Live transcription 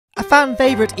fan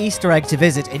favourite Easter egg to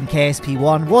visit in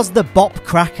KSP1 was the Bop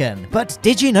Kraken, but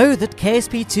did you know that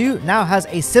KSP2 now has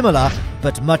a similar,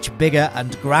 but much bigger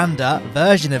and grander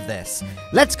version of this?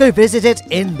 Let's go visit it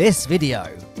in this video.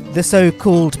 The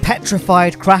so-called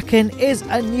Petrified Kraken is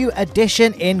a new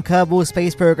addition in Kerbal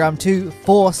Space Program 2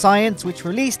 for Science, which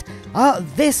released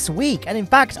this week, and in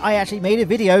fact I actually made a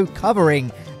video covering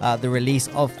the release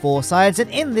of 4 Science, and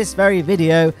in this very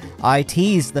video I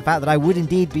teased the fact that I would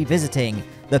indeed be visiting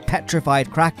the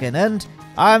Petrified Kraken, and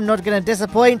I'm not going to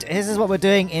disappoint. This is what we're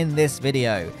doing in this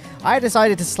video. I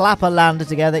decided to slap a lander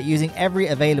together using every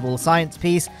available science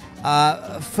piece,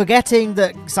 forgetting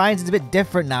that science is a bit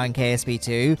different now in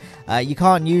KSP2. You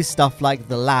can't use stuff like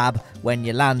the lab when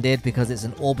you landed because it's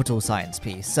an orbital science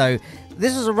piece. So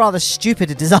this was a rather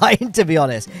stupid design, to be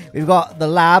honest. We've got the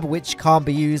lab, which can't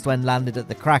be used when landed at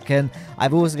the Kraken.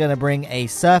 I'm also going to bring a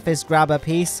surface grabber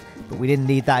piece, but we didn't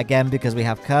need that again because we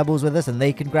have Kerbals with us and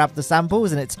they can grab the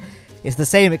samples, and it's the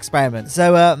same experiment.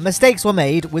 So mistakes were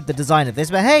made with the design of this,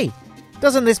 but hey,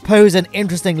 doesn't this pose an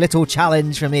interesting little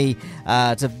challenge for me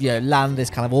to land this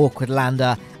kind of awkward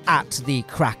lander at the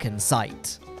Kraken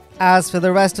site? As for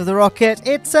the rest of the rocket,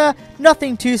 it's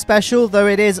nothing too special, though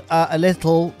it is a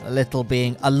little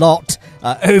being a lot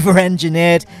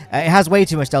over-engineered. It has way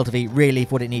too much Delta V, really,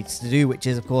 for what it needs to do, which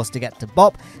is, of course, to get to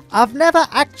BOP. I've never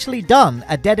actually done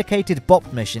a dedicated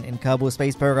BOP mission in Kerbal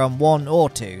Space Program 1 or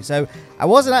 2, so I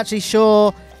wasn't actually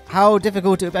sure how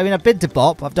difficult it... I mean, I've been to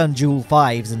BOP, I've done Jool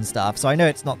 5s and stuff, so I know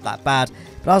it's not that bad,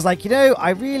 but I was like, I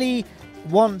really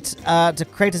want to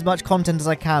create as much content as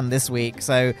I can this week,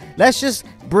 so let's just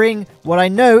bring what I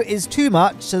know is too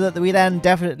much so that we then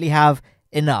definitely have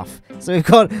enough. So we've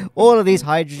got all of these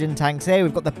hydrogen tanks here.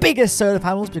 We've got the biggest solar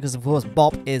panels because, of course,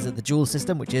 BOP is at the Jool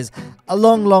system, which is a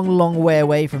long way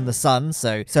away from the sun,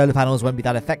 so solar panels won't be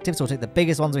that effective, so we'll take the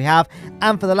biggest ones we have.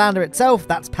 And for the lander itself,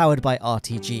 that's powered by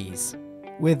RTGs.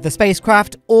 With the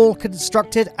spacecraft all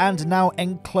constructed and now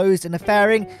enclosed in a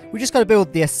fairing, we just got to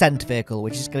build the ascent vehicle,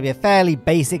 which is going to be a fairly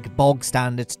basic bog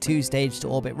standard 2-stage to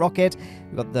orbit rocket.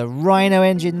 We've got the Rhino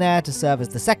engine there to serve as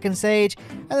the second stage,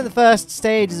 and then the first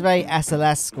stage is very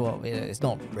SLS. Well, it's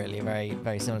not really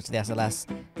very similar to the SLS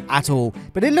at all,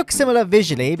 but it looks similar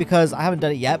visually because I haven't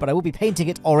done it yet, but I will be painting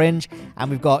it orange, and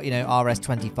we've got,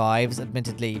 RS-25s,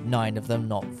 admittedly 9 of them,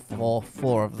 not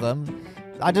 4 of them.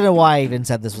 I don't know why I even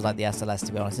said this was like the SLS,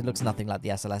 to be honest. It looks nothing like the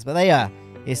SLS, but there you are.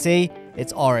 You see?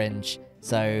 It's orange.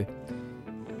 So,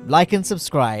 like and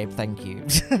subscribe, thank you.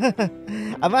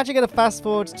 I'm actually going to fast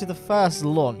forward to the first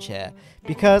launch here,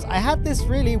 because I had this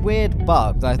really weird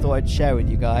bug that I thought I'd share with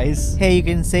you guys. Here you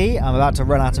can see I'm about to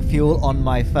run out of fuel on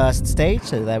my first stage,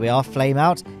 so there we are, flame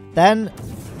out. Then,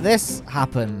 this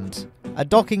happened. A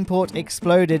docking port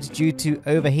exploded due to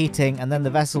overheating, and then the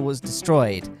vessel was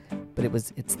destroyed. But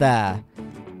it's there.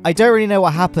 I don't really know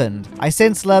what happened. I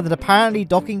since learned that apparently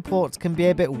docking ports can be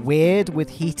a bit weird with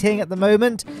heating at the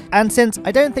moment, and since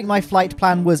I don't think my flight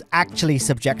plan was actually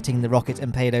subjecting the rocket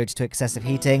and payload to excessive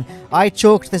heating, I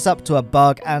chalked this up to a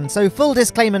bug, and so full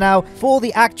disclaimer now, for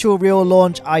the actual real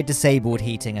launch I disabled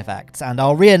heating effects, and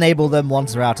I'll re-enable them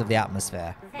once we're out of the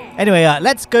atmosphere. Anyway,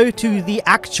 let's go to the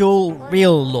actual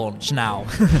real launch now.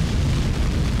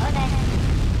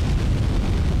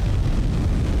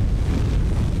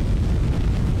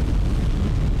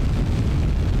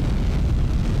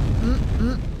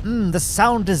 The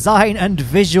sound design and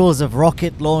visuals of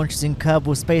rocket launches in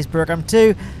Kerbal Space Program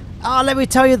 2. Let me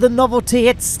tell you the novelty,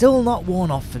 it's still not worn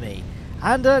off for me.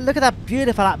 And look at that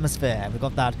beautiful atmosphere. We've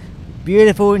got that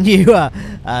beautiful new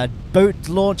boat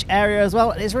launch area as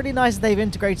well. It's really nice that they've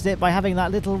integrated it by having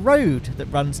that little road that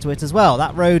runs to it as well.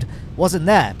 That road wasn't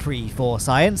there pre-4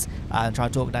 Science. I'm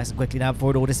trying to talk nice and quickly now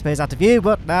before it all disappears out of view,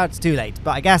 but now it's too late.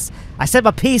 But I guess I said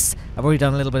my piece. I've already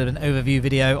done a little bit of an overview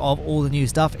video of all the new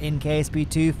stuff in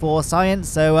KSP2 for Science.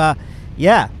 So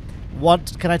yeah,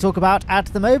 what can I talk about at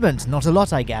the moment? Not a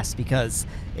lot, I guess, because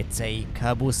it's a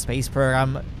Kerbal Space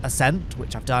Program ascent,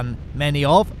 which I've done many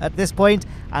of at this point,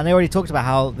 and they already talked about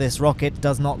how this rocket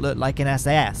does not look like an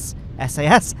SAS.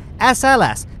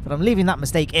 SLS, but I'm leaving that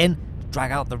mistake in to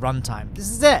drag out the runtime.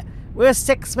 This is it. We're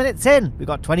 6 minutes in. We've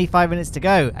got 25 minutes to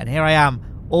go, and here I am,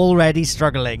 already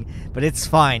struggling, but it's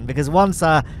fine, because once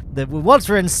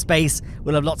we're in space,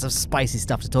 we'll have lots of spicy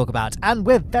stuff to talk about, and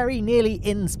we're very nearly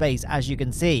in space, as you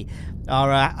can see.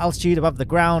 Our altitude above the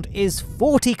ground is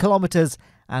 40 kilometers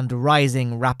and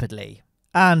rising rapidly.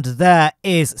 And there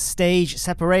is stage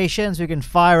separation, so we can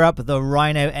fire up the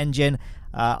Rhino engine.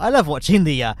 I love watching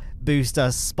the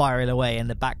booster spiral away in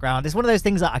the background. It's one of those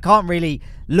things that I can't really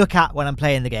look at when I'm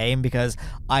playing the game because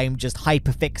I'm just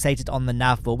hyper fixated on the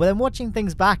nav ball. But then watching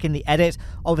things back in the edit,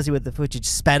 obviously with the footage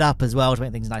sped up as well to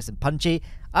make things nice and punchy,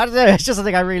 I don't know, it's just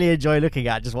something I really enjoy looking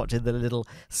at, just watching the little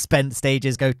spent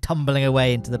stages go tumbling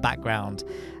away into the background.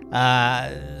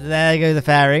 There go the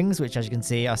fairings, which as you can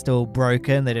see are still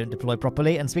broken. They don't deploy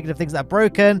properly. And speaking of things that are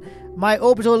broken, my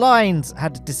orbital lines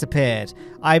had disappeared.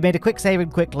 I made a quick save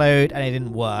and quick load and it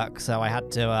didn't work, so I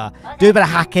had to do a bit of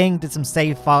hacking, did some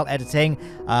save file editing.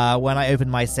 When I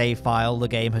opened my save file, the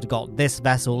game had got this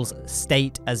vessel's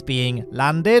state as being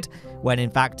landed, when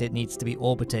in fact it needs to be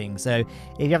orbiting. So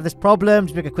if you have this problem,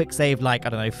 just make a quick save, like, I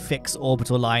don't know, fix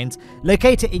orbital lines,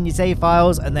 locate it in your save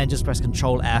files, and then just press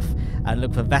Control F and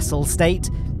look for vessel state.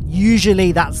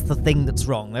 Usually that's the thing that's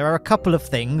wrong. There are a couple of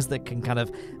things that can kind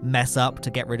of mess up to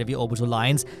get rid of your orbital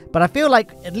lines, but I feel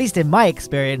like, at least in my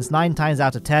experience, 9 times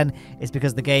out of 10, it's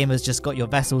because the game has just got your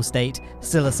vessel state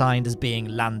still assigned as being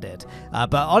landed.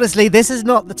 But honestly, this is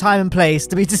not the time and place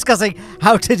to be discussing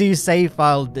how to do save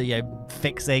file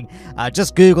fixing.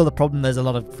 Just Google the problem. There's a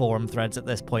lot of forum threads at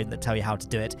this point that tell you how to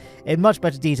do it in much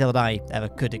better detail than I ever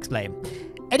could explain.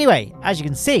 Anyway, as you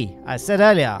can see, I said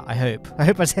earlier, I hope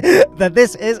I said that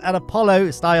this is an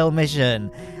Apollo-style mission.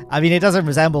 I mean, it doesn't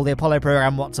resemble the Apollo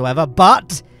program whatsoever,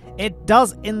 but it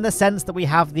does in the sense that we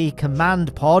have the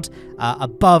command pod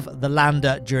above the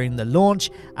lander during the launch,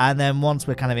 and then once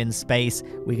we're kind of in space,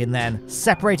 we can then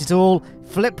separate it all,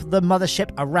 flip the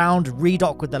mothership around,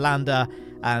 redock with the lander,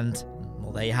 and,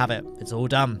 well, there you have it. It's all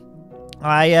done.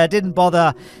 I didn't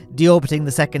bother deorbiting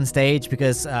the second stage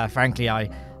because, frankly, I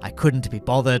couldn't be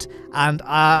bothered, and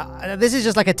this is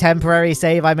just like a temporary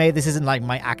save I made. This isn't like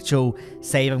my actual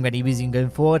save I'm going to be using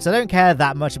going forward, so I don't care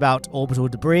that much about orbital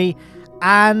debris.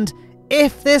 And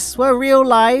if this were real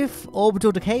life,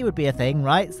 orbital decay would be a thing,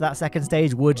 right? So that second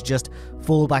stage would just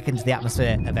fall back into the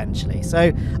atmosphere eventually.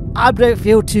 So I don't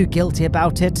feel too guilty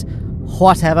about it.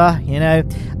 Whatever, you know.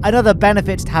 Another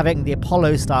benefit to having the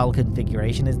Apollo-style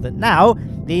configuration is that now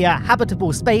the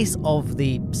habitable space of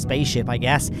the spaceship, I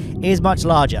guess, is much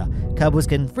larger. Kerbals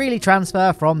can freely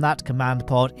transfer from that command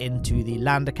pod into the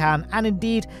lander can, and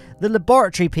indeed the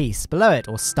laboratory piece below it,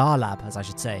 or Star Lab, as I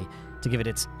should say, to give it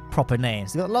its proper name.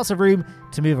 So you've got lots of room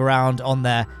to move around on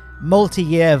their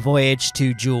multi-year voyage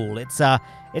to Jool. It's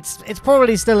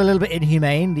probably still a little bit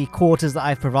inhumane, the quarters that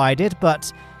I've provided,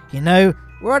 but, you know,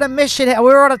 we're on a mission here.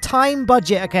 We're on a time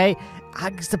budget, okay?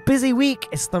 It's a busy week.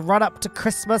 It's the run-up to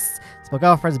Christmas. It's my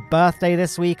girlfriend's birthday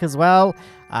this week as well.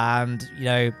 And, you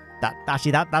know,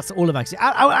 that's all of my...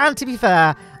 And to be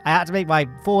fair, I had to make my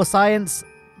 4 Science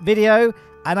video,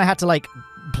 and I had to, like,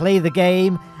 play the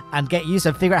game and get used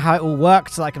to figure out how it all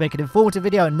worked so I could make an informative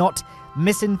video and not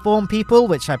misinform people,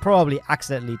 which I probably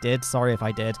accidentally did. Sorry if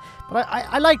I did. But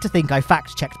I like to think I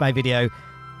fact-checked my video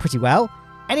pretty well.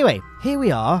 Anyway, here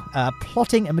we are,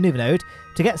 plotting a maneuver node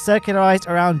to get circularized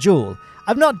around Jool.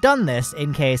 I've not done this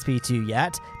in KSP2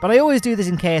 yet, but I always do this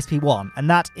in KSP1, and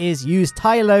that is use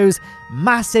Tylo's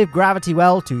massive gravity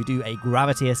well to do a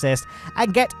gravity assist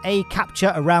and get a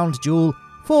capture around Jool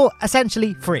for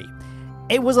essentially free.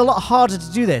 It was a lot harder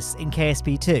to do this in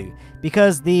KSP2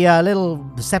 because the little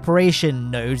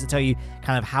separation nodes that tell you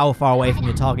kind of how far away from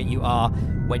your target you are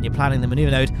when you're planning the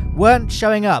maneuver node weren't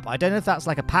showing up. I don't know if that's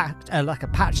like a patched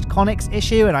Connix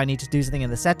issue and I need to do something in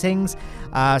the settings.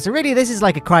 So really this is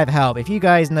like a cry for help. If you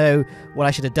guys know what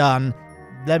I should have done,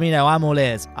 let me know. I'm all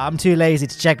ears. I'm too lazy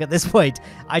to check at this point.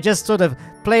 I just sort of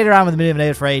played around with the maneuver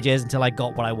node for ages until I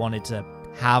got what I wanted to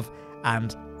have,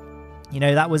 and you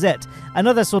know, that was it.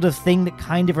 Another sort of thing that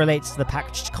kind of relates to the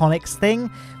patched Connix thing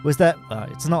was that, well,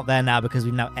 it's not there now because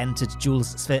we've now entered Jool's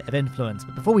sphere of influence.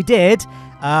 But before we did,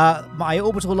 my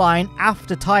orbital line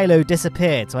after Tylo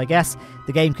disappeared. So I guess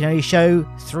the game can only show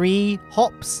 3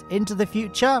 hops into the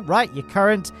future, right? Your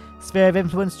current sphere of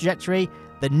influence trajectory,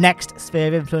 the next sphere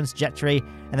of influence trajectory,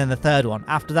 and then the third one.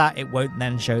 After that, it won't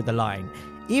then show the line,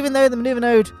 even though the maneuver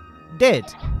node did.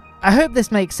 I hope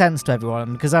this makes sense to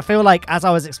everyone, because I feel like as I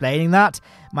was explaining that,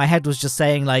 my head was just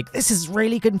saying, like, this is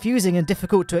really confusing and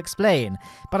difficult to explain.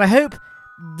 But I hope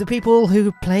the people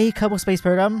who play Kerbal Space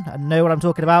Program and know what I'm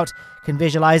talking about can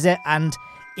visualize it, and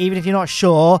even if you're not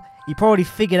sure, you probably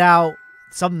figured out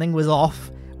something was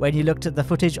off when you looked at the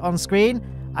footage on screen.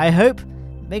 I hope.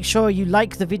 Make sure you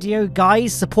like the video,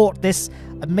 guys. Support this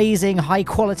amazing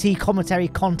high-quality commentary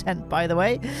content, by the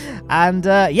way. And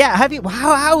yeah,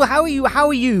 how are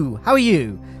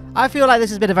you? I feel like this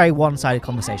has been a very one-sided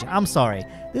conversation. I'm sorry.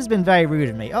 This has been very rude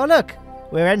of me. Oh look,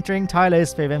 we're entering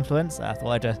Tylo's sphere of influence. I thought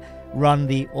I'd just run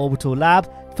the orbital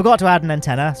lab Forgot to add an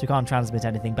antenna, so we can't transmit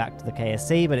anything back to the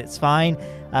KSC, but it's fine.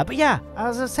 But yeah,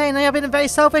 as I was saying, I've been very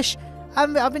selfish.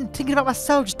 I've been thinking about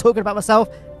myself, just talking about myself.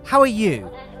 How are you?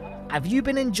 Have you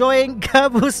been enjoying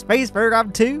Kerbal Space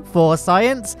Program 2 for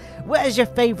science? What's your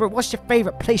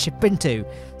favourite place you've been to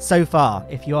so far,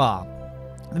 if you are?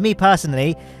 For me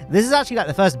personally, this is actually like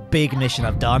the first big mission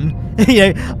I've done.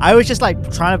 You know, I was just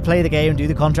like trying to play the game, do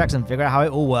the contracts and figure out how it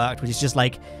all worked, which is just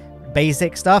like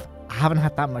basic stuff. I haven't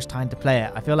had that much time to play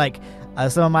it. I feel like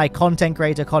some of my content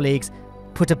creator colleagues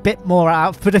put a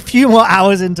few more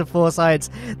hours into Foresights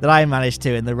than I managed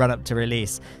to in the run up to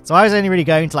release. So I was only really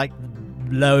going to like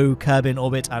low Kerbin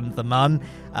orbit and the Mun.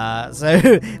 So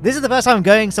this is the first time I'm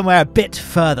going somewhere a bit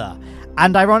further.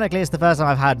 And ironically, it's the first time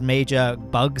I've had major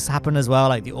bugs happen as well,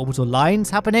 like the orbital lines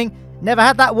happening. Never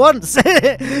had that once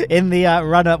in the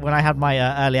run-up when I had my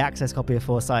early access copy of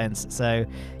Foresights. So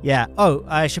yeah. Oh,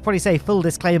 I should probably say, full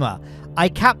disclaimer, I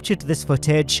captured this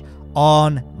footage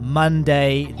on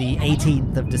Monday the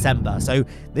 18th of December. So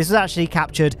this was actually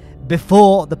captured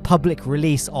before the public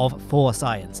release of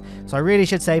Foresights. So I really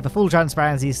should say, for full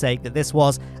transparency's sake, that this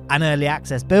was an early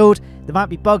access build. There might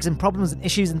be bugs and problems and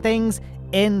issues and things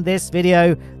in this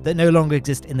video that no longer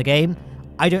exist in the game.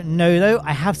 I don't know though.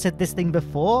 I have said this thing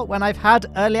before when I've had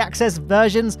early access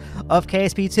versions of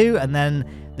KSP2 and then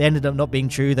they ended up not being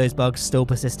true. Those bugs still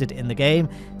persisted in the game.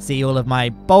 See all of my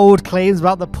bold claims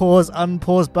about the pause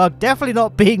unpause bug definitely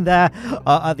not being there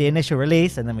at the initial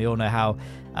release, and then we all know how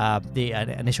the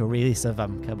initial release of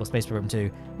Kerbal Space Program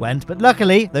 2 went. But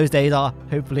luckily, those days are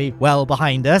hopefully well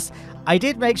behind us. I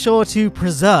did make sure to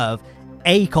preserve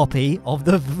a copy of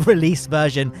the release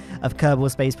version of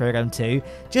Kerbal Space Program 2,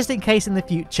 just in case in the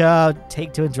future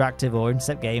Take-Two Interactive or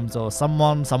Intercept Games or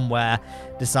someone somewhere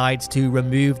decides to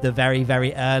remove the very,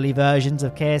 very early versions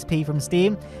of KSP from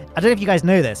Steam. I don't know if you guys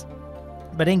know this,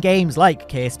 but in games like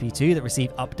KSP2 that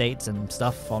receive updates and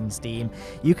stuff on Steam,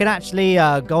 you can actually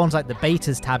go onto like the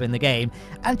betas tab in the game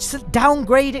and just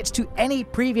downgrade it to any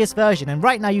previous version. And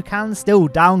right now you can still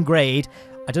downgrade,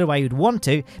 I don't know why you'd want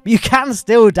to, but you can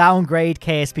still downgrade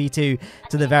KSP2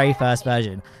 to the very first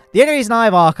version. The only reason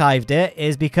I've archived it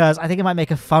is because I think it might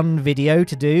make a fun video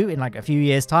to do in like a few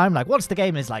years' time. Like once the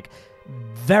game is like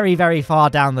very, very far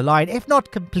down the line, if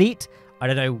not complete, I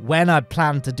don't know when I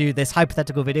plan to do this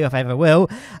hypothetical video, if I ever will,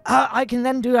 I can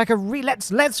then do like a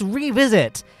let's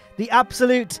revisit the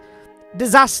absolute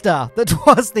disaster that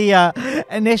was the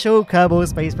initial Kerbal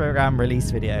Space Program release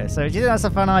video. So do you think that's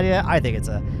a fun idea? I think it's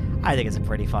a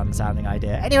pretty fun sounding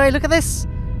idea. Anyway, look at this.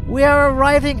 We are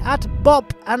arriving at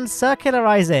BOP and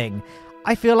circularizing.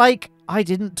 I feel like I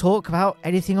didn't talk about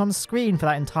anything on screen for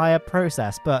that entire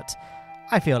process, but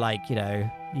I feel like, you know,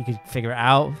 you could figure it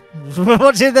out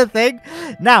watching the thing.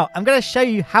 Now, I'm going to show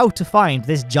you how to find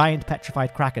this giant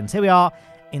petrified Kraken. So here we are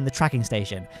in the tracking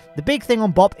station. The big thing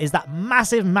on BOP is that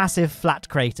massive, massive flat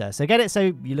crater. So get it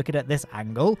so you look at it at this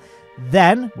angle,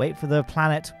 then wait for the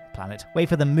wait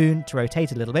for the moon to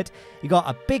rotate a little bit. You got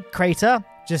a big crater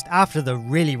just after the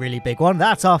really, really big one.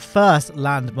 That's our first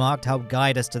landmark to help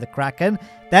guide us to the Kraken.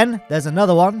 Then there's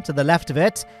another one to the left of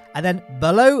it. And then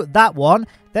below that one,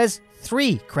 there's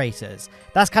 3 craters.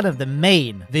 That's kind of the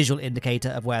main visual indicator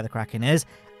of where the Kraken is.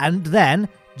 And then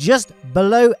just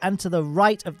below and to the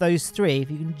right of those 3,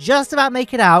 if you can just about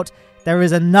make it out, there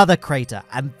is another crater.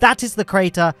 And that is the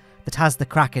crater that has the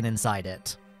Kraken inside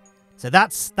it. So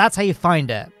that's how you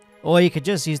find it. Or you could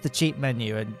just use the cheat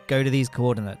menu and go to these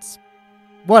coordinates.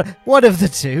 One of the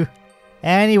two.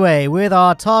 Anyway, with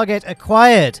our target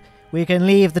acquired, we can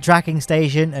leave the tracking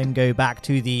station and go back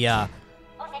to the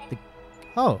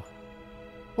oh.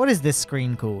 What is this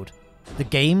screen called? The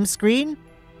game screen?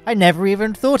 I never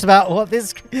even thought about what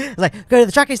this... It's like, go to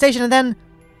the tracking station and then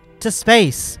to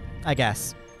space, I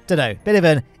guess. Dunno. Bit of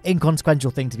an inconsequential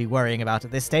thing to be worrying about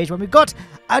at this stage when we've got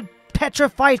a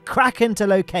petrified Kraken to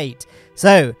locate.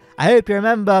 So, I hope you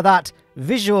remember that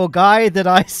visual guide that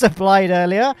I supplied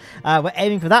earlier. We're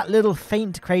aiming for that little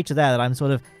faint crater there that I'm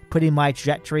sort of putting my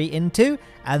trajectory into,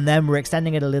 and then we're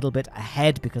extending it a little bit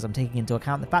ahead because I'm taking into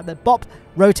account the fact that BOP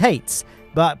rotates,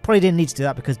 but probably didn't need to do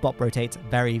that because BOP rotates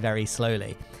very, very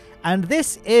slowly. And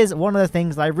this is one of the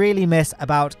things that I really miss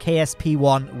about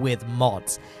KSP1 with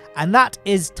mods, and that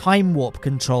is time warp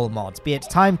control mods, be it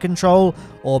time control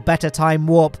or better time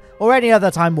warp or any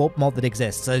other time warp mod that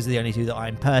exists. Those are the only two that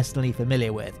I'm personally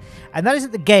familiar with. And that is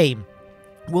that the game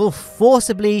will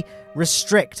forcibly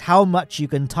restrict how much you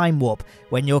can time warp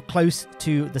when you're close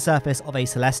to the surface of a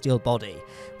celestial body,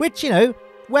 which, you know,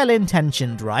 well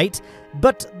intentioned, right?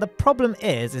 But the problem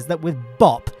is that with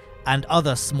BOP, and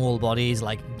other small bodies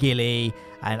like Gilly,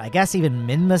 and I guess even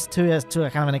Minmus to a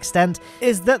kind of an extent,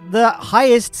 is that the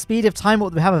highest speed of time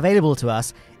warp that we have available to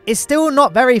us is still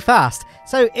not very fast.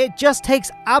 So it just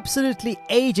takes absolutely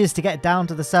ages to get down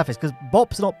to the surface, because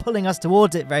Bop's not pulling us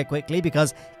towards it very quickly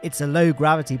because it's a low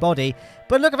gravity body.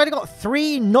 But look, I've only got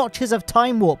 3 notches of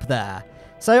time warp there.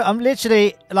 So I'm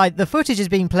literally, like, the footage is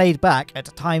being played back at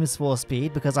times 4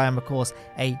 speed because I am, of course,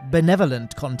 a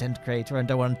benevolent content creator and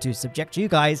don't want to subject you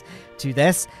guys to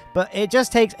this. But it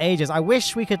just takes ages. I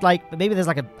wish we could, like, maybe there's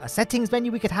like a settings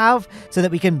menu we could have so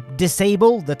that we can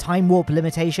disable the time warp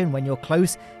limitation when you're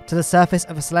close to the surface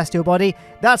of a celestial body.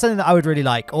 That's something that I would really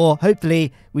like. Or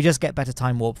hopefully we just get better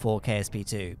time warp for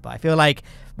KSP2. But I feel like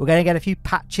we're going to get a few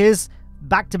patches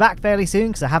back to back fairly soon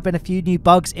because there have been a few new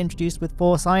bugs introduced with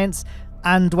 4 Science.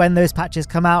 And when those patches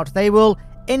come out, they will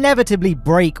inevitably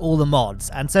break all the mods.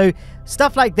 And so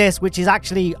stuff like this, which is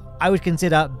actually, I would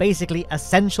consider basically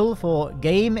essential for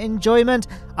game enjoyment,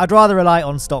 I'd rather rely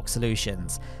on stock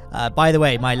solutions. By the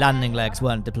way, my landing legs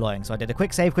weren't deploying, so I did a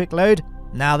quick save, quick load.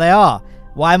 Now they are.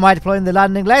 Why am I deploying the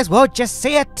landing legs? Well, just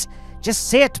see it. Just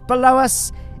see it below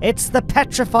us. It's the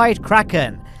petrified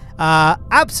Kraken.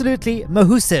 Absolutely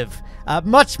massive.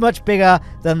 Much, much bigger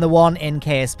than the one in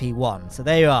KSP1. So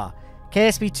there you are.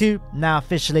 KSP2 now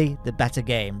officially the better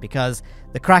game because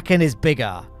the Kraken is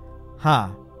bigger. Huh.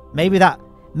 Maybe that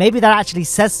actually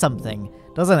says something,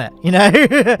 doesn't it? You know?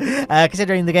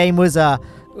 Considering the game was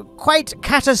quite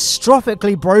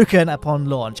catastrophically broken upon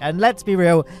launch. And let's be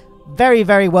real, very,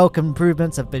 very welcome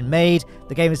improvements have been made.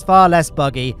 The game is far less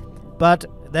buggy, but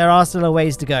there are still a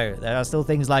ways to go. There are still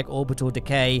things like orbital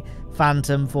decay,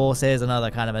 phantom forces, and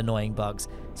other kind of annoying bugs,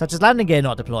 such as landing gear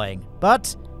not deploying.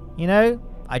 But, you know,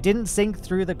 I didn't sink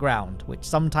through the ground, which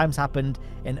sometimes happened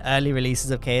in early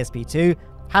releases of KSP2.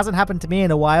 Hasn't happened to me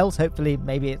in a while, so hopefully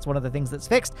maybe it's one of the things that's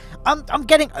fixed. I'm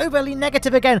getting overly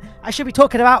negative again. I should be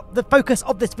talking about the focus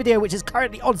of this video, which is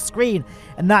currently on screen,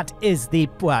 and that is the,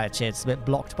 well, actually it's a bit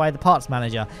blocked by the parts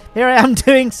manager. Here I am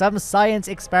doing some science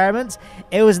experiments.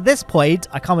 It was this point,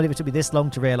 I can't believe it took me this long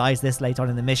to realize this late on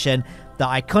in the mission, that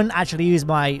I couldn't actually use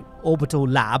my orbital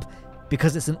lab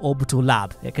because it's an orbital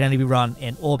lab. It can only be run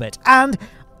in orbit. And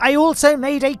I also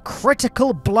made a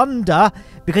critical blunder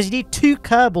because you need 2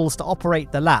 Kerbals to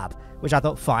operate the lab, which I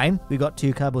thought, fine, we got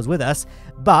 2 Kerbals with us.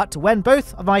 But when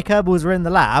both of my Kerbals were in the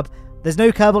lab, there's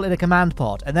no Kerbal in a command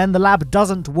pod, and then the lab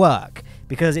doesn't work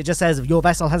because it just says your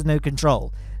vessel has no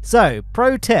control. So,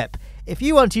 pro tip, if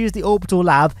you want to use the orbital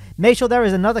lab, make sure there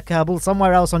is another Kerbal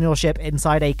somewhere else on your ship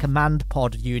inside a command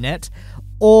pod unit,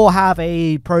 or have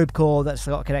a probe core that's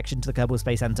got a connection to the Kerbal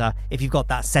Space Center if you've got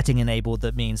that setting enabled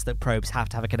that means that probes have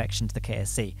to have a connection to the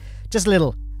KSC. Just a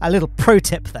little pro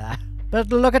tip there. But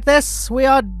look at this, we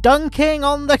are dunking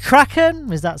on the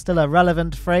Kraken. Is that still a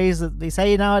relevant phrase that they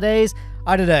say nowadays?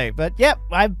 I don't know, but yep,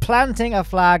 I'm planting a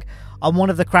flag on one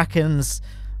of the Kraken's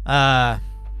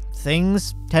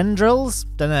things, tendrils?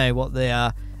 Don't know what they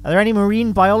are. Are there any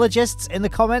marine biologists in the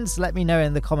comments? Let me know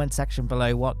in the comment section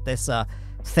below what this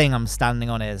thing I'm standing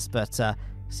on is. But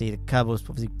see, the Kerbal's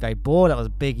obviously very bored. That was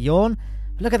a big yawn.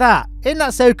 But look at that. Isn't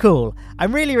that so cool?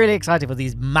 I'm really, really excited for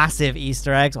these massive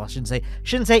Easter eggs. Well, I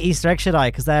shouldn't say Easter eggs, should I?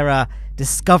 Because they're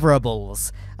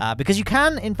discoverables. Because you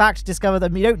can, in fact, discover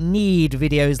them. You don't need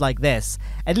videos like this.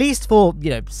 At least for,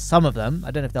 you know, some of them. I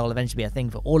don't know if there'll eventually be a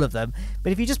thing for all of them.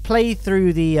 But if you just play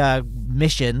through the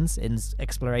missions in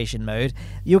exploration mode,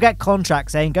 you'll get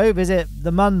contracts saying, go visit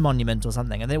the Mun Monument or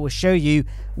something. And then it will show you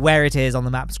where it is on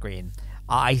the map screen.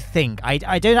 I think.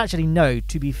 I don't actually know,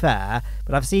 to be fair.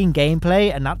 But I've seen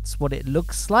gameplay, and that's what it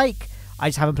looks like. I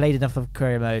just haven't played enough of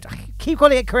career mode. I keep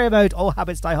calling it career mode. All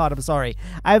habits die hard. I'm sorry.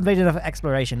 I haven't played enough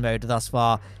exploration mode thus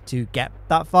far to get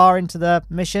that far into the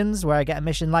missions where I get a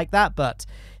mission like that. But,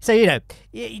 so, you know,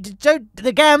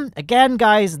 again,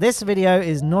 guys, this video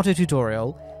is not a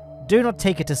tutorial. Do not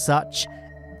take it as such.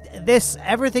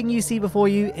 Everything you see before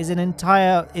you is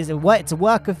it's a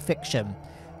work of fiction.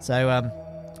 So,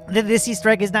 this Easter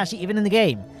egg isn't actually even in the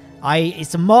game.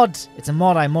 It's a mod.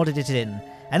 I modded it in.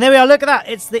 And there we are, look at that,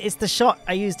 it's the shot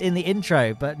I used in the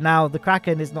intro, but now the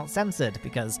Kraken is not censored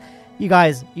because you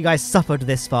guys suffered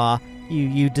this far.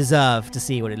 You deserve to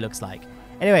see what it looks like.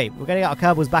 Anyway, we're getting our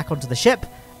Kerbals back onto the ship.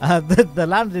 The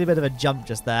land did a bit of a jump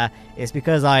just there. It's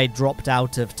because I dropped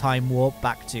out of time warp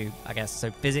back to, I guess, so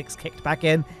physics kicked back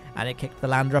in, and it kicked the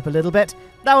lander up a little bit.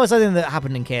 That was something that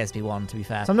happened in KSP1, to be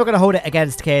fair. So I'm not going to hold it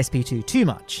against KSP2 too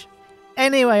much.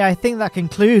 Anyway, I think that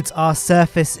concludes our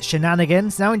surface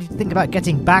shenanigans. Now we need to think about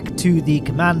getting back to the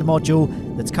command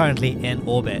module that's currently in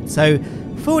orbit. So,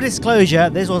 full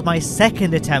disclosure, this was my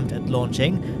second attempt at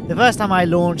launching. The first time I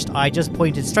launched, I just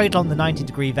pointed straight on the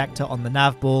 90-degree vector on the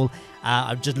nav ball.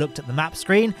 I just looked at the map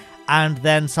screen and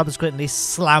then subsequently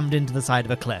slammed into the side of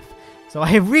a cliff. So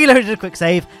I reloaded a quick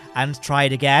save and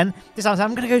tried again. This time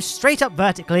I'm going to go straight up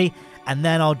vertically and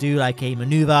then I'll do like a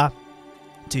maneuver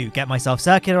to get myself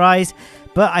circularized.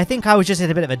 But I think I was just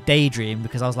in a bit of a daydream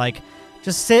because I was like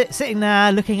just sitting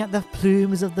there looking at the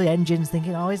plumes of the engines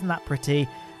thinking, oh, isn't that pretty?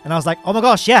 And I was like, oh my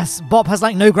gosh, yes, Bop has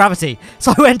like no gravity.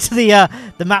 So I went to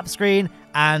the map screen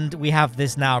and we have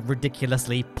this now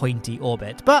ridiculously pointy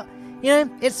orbit. But, you know,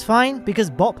 it's fine because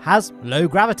Bop has low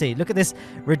gravity. Look at this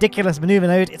ridiculous maneuver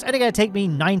node. It's only going to take me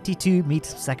 92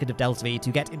 meters per second of delta V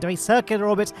to get into a circular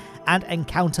orbit and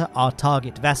encounter our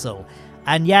target vessel.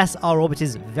 And yes, our orbit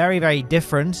is very, very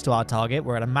different to our target.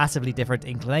 We're at a massively different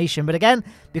inclination. But again,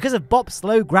 because of Bop's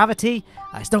low gravity,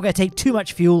 it's not going to take too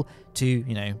much fuel to,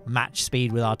 you know, match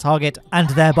speed with our target and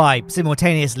thereby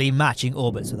simultaneously matching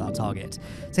orbits with our target.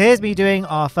 So here's me doing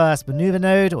our first maneuver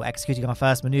node, or executing our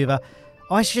first maneuver.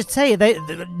 Oh, I should say,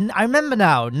 I remember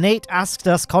now, Nate asked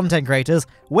us content creators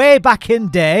way back in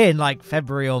day, in like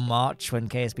February or March when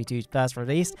KSP2 first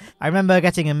released. I remember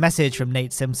getting a message from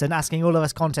Nate Simpson asking all of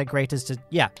us content creators to,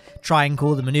 try and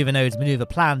call the maneuver nodes maneuver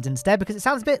plans instead because it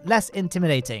sounds a bit less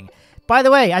intimidating. By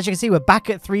the way, as you can see, we're back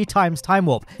at 3 times time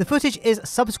warp. The footage is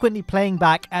subsequently playing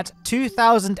back at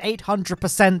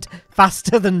 2,800%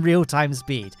 faster than real-time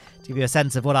speed, to give you a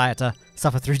sense of what I had to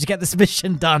suffer through to get this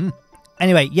mission done.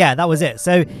 Anyway, yeah, that was it.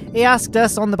 So he asked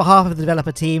us on the behalf of the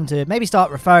developer team to maybe start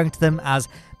referring to them as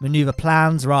maneuver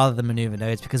plans rather than maneuver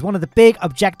nodes, because one of the big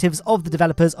objectives of the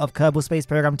developers of Kerbal Space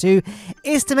Program 2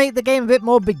 is to make the game a bit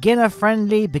more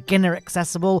beginner-friendly,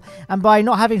 beginner-accessible, and by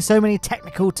not having so many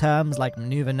technical terms like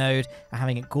maneuver node and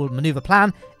having it called maneuver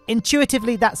plan,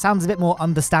 intuitively that sounds a bit more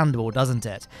understandable, doesn't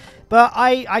it? But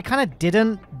I kind of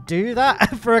didn't do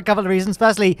that for a couple of reasons.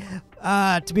 Firstly,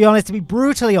 to be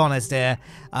brutally honest here,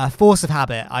 force of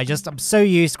habit. I'm so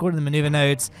used to calling them maneuver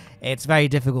nodes, it's very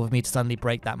difficult for me to suddenly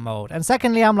break that mold. And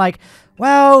secondly, I'm like,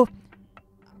 well,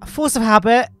 force of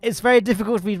habit, it's very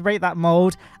difficult for me to break that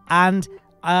mold, and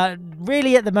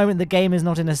really at the moment the game is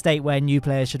not in a state where new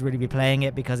players should really be playing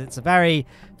it because it's a very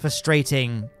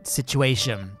frustrating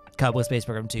situation, Kerbal Space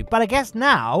Program 2. But I guess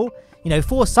now, you know,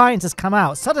 Force Science has come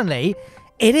out, suddenly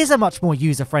it is a much more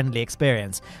user-friendly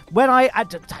experience. When I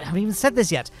haven't even said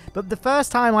this yet, but the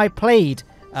first time I played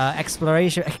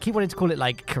Exploration, I keep wanting to call it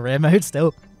like career mode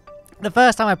still. The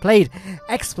first time I played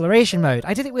Exploration mode,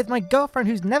 I did it with my girlfriend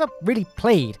who's never really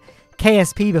played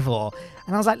KSP before.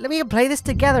 And I was like, let me play this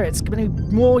together. It's going to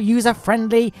be more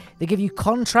user-friendly. They give you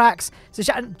contracts. So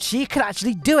she could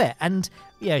actually do it. And,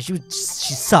 yeah, she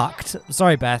sucked.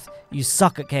 Sorry, Beth. You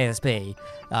suck at KSP.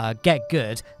 Get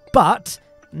good. But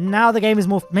now the game is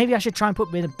more... Maybe I should try and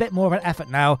put in a bit more of an effort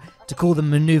now to call them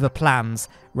maneuver plans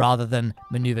rather than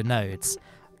maneuver nodes.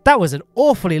 That was an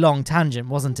awfully long tangent,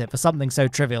 wasn't it, for something so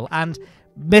trivial? And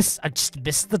I just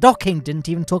missed the docking. Didn't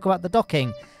even talk about the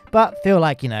docking. But feel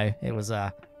like, you know, it was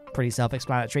pretty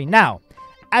self-explanatory. Now,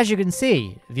 as you can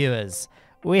see, viewers,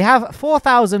 we have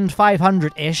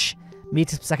 4,500-ish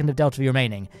meters per second of delta V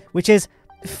remaining, which is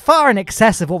far in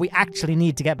excess of what we actually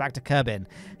need to get back to Kerbin.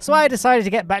 So I decided to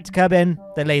get back to Kerbin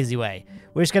the lazy way.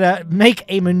 We're just going to make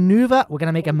a maneuver. We're going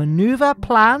to make a maneuver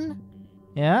plan.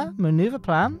 Yeah, maneuver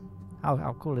plan.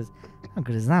 How good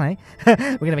is that, eh?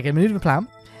 We're going to make a maneuver plan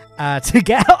to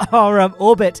get our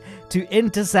orbit to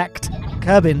intersect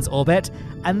Kerbin's orbit.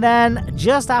 And then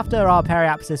just after our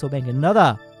periapsis, we'll make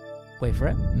another, wait for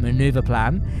it, maneuver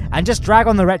plan, and just drag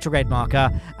on the retrograde marker,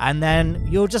 and then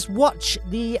you'll just watch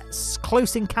the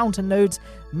close encounter nodes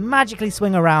magically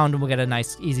swing around and we'll get a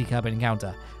nice easy Kerbin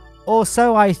encounter. Or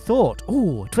so I thought.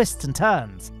 Ooh, twists and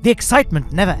turns. The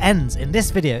excitement never ends in this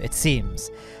video, it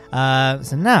seems.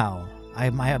 So now,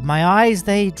 my eyes,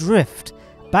 they drift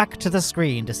back to the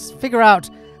screen to figure out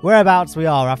whereabouts we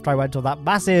are after I went on that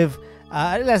massive,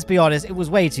 let's be honest, it was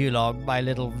way too long, my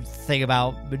little thing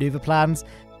about maneuver plans.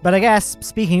 But I guess,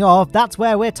 speaking of, that's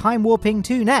where we're time warping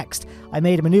to next. I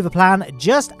made a maneuver plan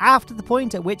just after the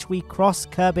point at which we cross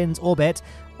Kerbin's orbit.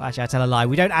 Well, actually, I tell a lie,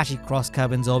 we don't actually cross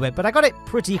Kerbin's orbit, but I got it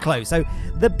pretty close. So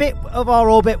the bit of our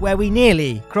orbit where we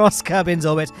nearly cross Kerbin's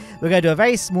orbit, we're going to do a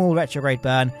very small retrograde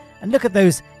burn, and look at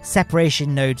those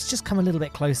separation nodes just come a little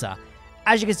bit closer.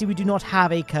 As you can see, we do not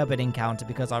have a Kerbin encounter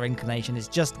because our inclination is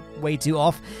just way too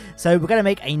off. So we're going to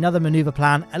make another maneuver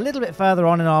plan a little bit further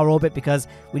on in our orbit because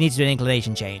we need to do an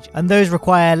inclination change. And those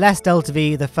require less delta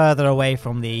V the further away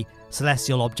from the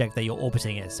celestial object that you're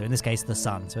orbiting is. So in this case, the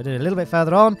sun. So I did it a little bit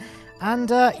further on. And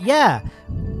yeah,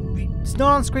 it's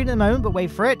not on screen at the moment, but wait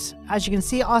for it. As you can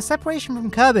see, our separation from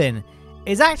Kerbin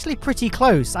is actually pretty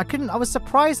close. I was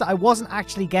surprised that I wasn't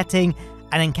actually getting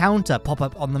an encounter pop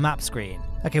up on the map screen.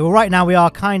 Okay, well right now we are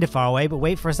kind of far away, but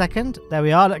wait for a second. There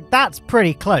we are. Look, that's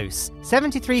pretty close.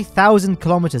 73,000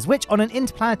 kilometers, which on an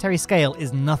interplanetary scale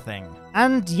is nothing.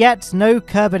 And yet no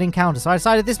Kerbin encounter. So I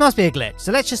decided this must be a glitch.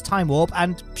 So let's just time warp,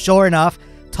 and sure enough,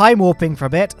 time warping for a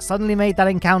bit suddenly made that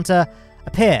encounter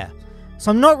appear.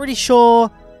 So I'm not really sure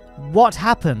what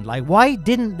happened. Like, why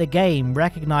didn't the game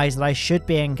recognize that I should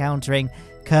be encountering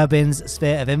Kerbin's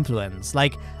sphere of influence?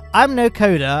 Like, I'm no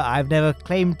coder, I've never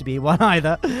claimed to be one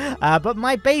either, but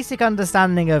my basic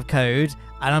understanding of code,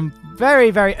 and I'm very,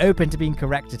 very open to being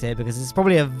corrected here because it's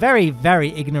probably a very, very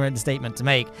ignorant statement to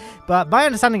make, but my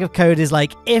understanding of code is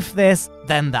like, if this,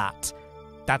 then that.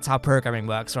 That's how programming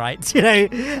works, right? You know,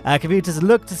 computers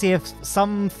look to see if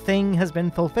something has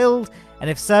been fulfilled, and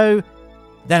if so,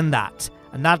 then that.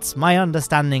 And that's my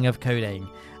understanding of coding.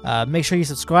 Make sure you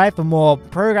subscribe for more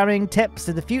programming tips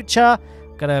in the future.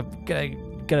 Got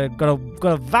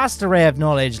a vast array of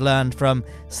knowledge learned from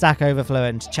Stack Overflow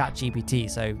and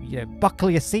ChatGPT, so you know, buckle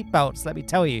your seatbelts, let me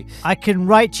tell you. I can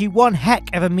write you one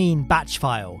heck of a mean batch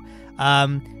file.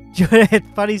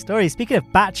 Funny story, speaking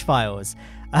of batch files,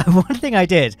 one thing I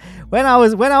did when I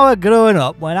was growing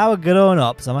up,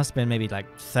 so I must have been maybe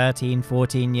like 13,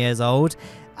 14 years old.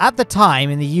 At the time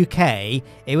in the UK,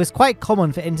 it was quite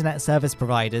common for internet service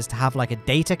providers to have like a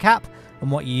data cap on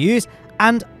what you use.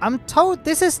 And I'm told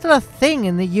this is still a thing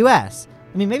in the US.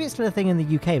 I mean, maybe it's still a thing in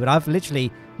the UK, but I've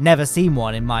literally never seen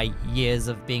one in my years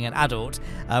of being an adult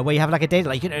where you have like a data,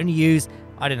 like you can only use,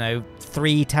 I don't know,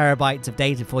 3 terabytes of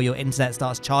data before your internet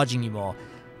starts charging you more.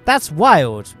 That's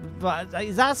wild. But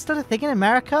is that still a thing in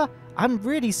America? I'm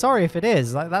really sorry if it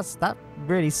is. Like that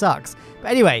really sucks.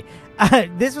 But anyway,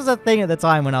 this was a thing at the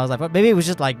time when I was like, well, maybe it was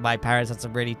just like my parents had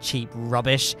some really cheap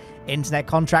rubbish internet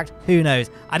contract. Who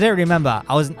knows? I don't remember.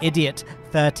 I was an idiot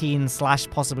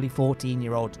 13/possibly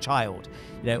 14-year-old child.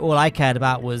 You know, all I cared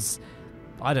about was,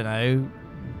 I don't know,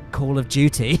 Call of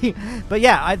Duty. But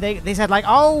yeah, they said like,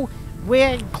 oh,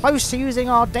 we're close to using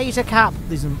our data cap.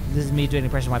 This is me doing an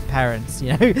impression of my parents,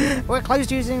 you know. We're close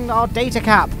to using our data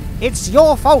cap. It's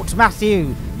your fault,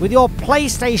 Matthew, with your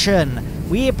PlayStation.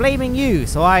 We're blaming you.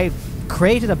 So I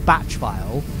created a batch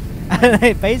file.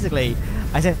 And basically,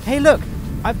 I said, hey, look,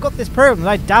 I've got this program that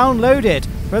I downloaded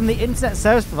from the internet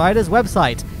service provider's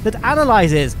website that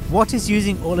analyzes what is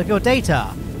using all of your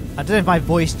data. I don't know if my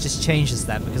voice just changes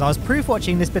then, because I was proof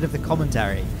watching this bit of the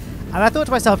commentary. And I thought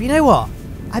to myself, you know what?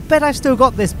 I bet I've still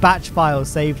got this batch file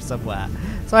saved somewhere.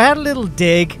 So I had a little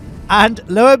dig, and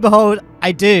lo and behold,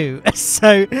 I do.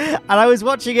 And I was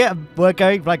watching it, and we're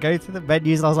going through the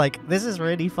menus, and I was like, this is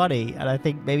really funny. And I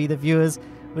think maybe the viewers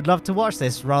would love to watch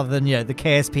this rather than, you know, the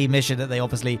KSP mission that they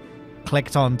obviously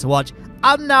clicked on to watch.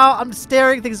 I'm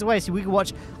steering things away so we can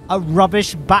watch a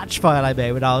rubbish batch file I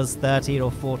made when I was 13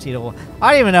 or 14 or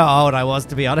I don't even know how old I was,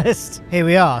 to be honest. Here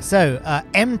we are. So,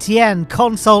 MTN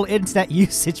console internet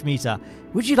usage meter.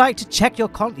 Would you like to check your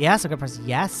yes, I'm gonna press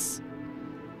yes.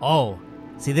 Oh,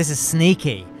 see, this is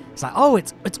sneaky. It's like, oh,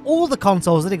 it's all the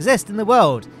consoles that exist in the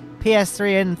world.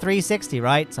 PS3 and 360,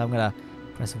 right? So I'm gonna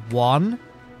press 1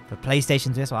 for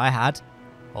PlayStation 3, that's what I had.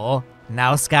 Or,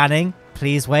 now scanning,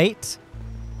 please wait.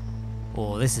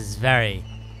 Oh, this is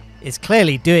it's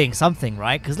clearly doing something,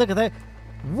 right? Because look at that.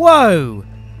 Whoa!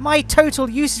 My total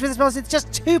usage for this mouse is just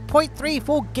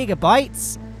 2.34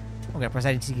 gigabytes. I'm going to press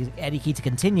any key to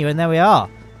continue, and there we are.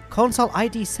 Console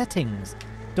ID settings.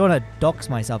 Don't want to dox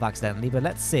myself accidentally, but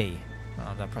let's see. Oh,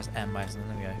 I'm going to press M by accident.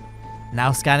 There we go.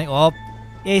 Now scanning. Oh,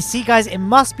 yeah, you see, guys, it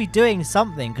must be doing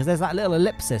something, because there's that little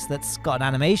ellipsis that's got an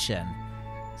animation.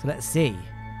 So let's see.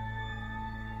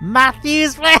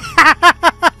 Matthew's...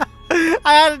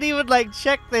 I hadn't even, like,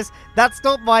 checked this. That's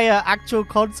not my actual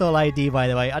console ID, by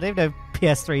the way. I don't even know if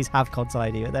PS3s have console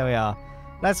ID, but there we are.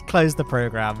 Let's close the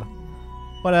program.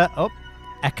 What a... Oh,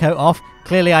 echo off.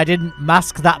 Clearly, I didn't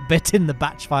mask that bit in the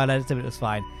batch file editor, but it was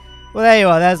fine. Well, there you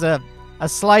are. There's a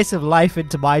slice of life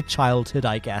into my childhood,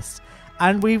 I guess.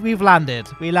 And we've landed.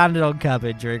 We landed on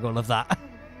Kerbin during all of that.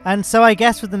 And so I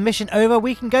guess with the mission over,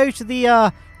 we can go to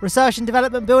the research and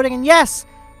development building. And yes,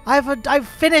 I've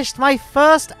finished my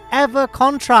first ever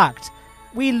contract.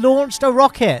 We launched a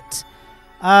rocket.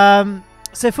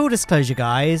 So full disclosure,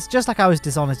 guys, just like I was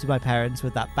dishonest with my parents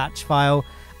with that batch file,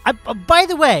 by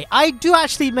the way, I do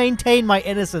actually maintain my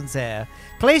innocence here.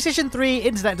 PlayStation 3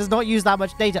 internet does not use that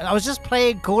much data. I was just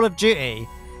playing Call of Duty.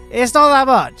 It's not that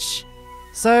much.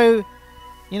 So,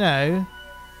 you know,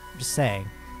 I'm just saying.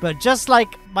 But just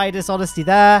like my dishonesty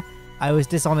there, I was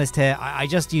dishonest here. I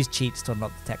just used cheats to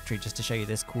unlock the tech tree just to show you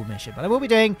this cool mission. But I will be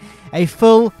doing a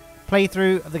full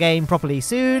playthrough of the game properly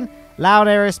soon. Lowne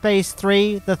Aerospace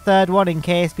 3, the third one, in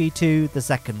KSP 2, the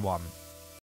second one.